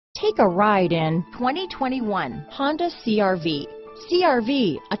Take a ride in 2021 Honda CR-V.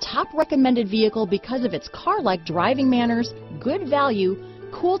 CR-V, a top recommended vehicle because of its car-like driving manners, good value,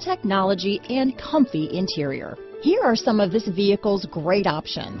 cool technology, and comfy interior. Here are some of this vehicle's great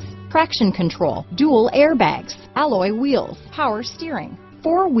options: traction control, dual airbags, alloy wheels, power steering,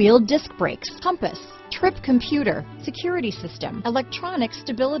 four-wheel disc brakes, compass, trip computer, security system, electronic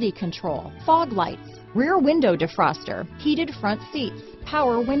stability control, fog lights, rear window defroster, heated front seats,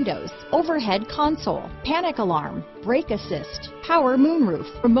 power windows, overhead console, panic alarm, brake assist, power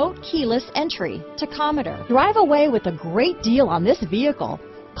moonroof, remote keyless entry, tachometer. Drive away with a great deal on this vehicle.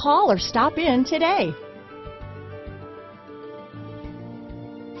 Call or stop in today.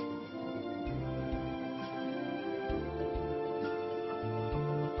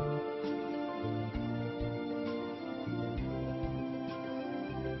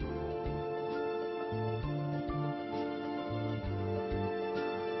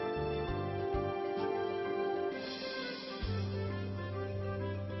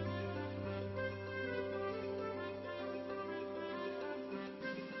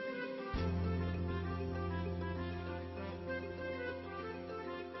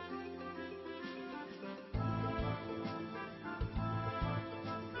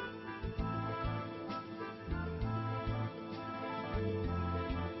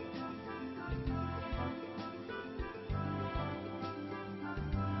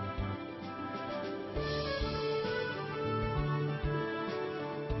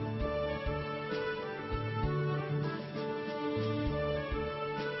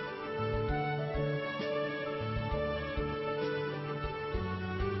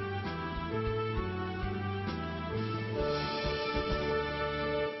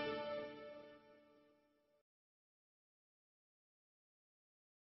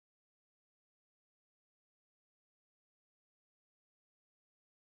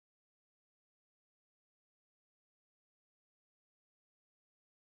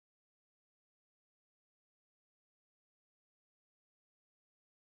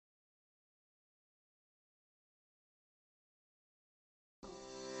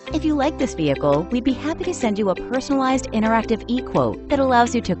 If you like this vehicle, we'd be happy to send you a personalized interactive e-quote that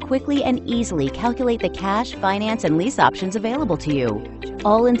allows you to quickly and easily calculate the cash, finance, and lease options available to you.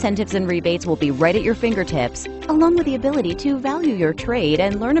 All incentives and rebates will be right at your fingertips, along with the ability to value your trade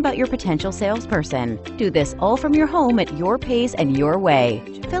and learn about your potential salesperson. Do this all from your home at your pace and your way.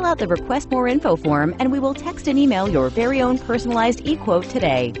 Fill out the Request More Info form and we will text and email your very own personalized e-quote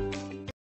today.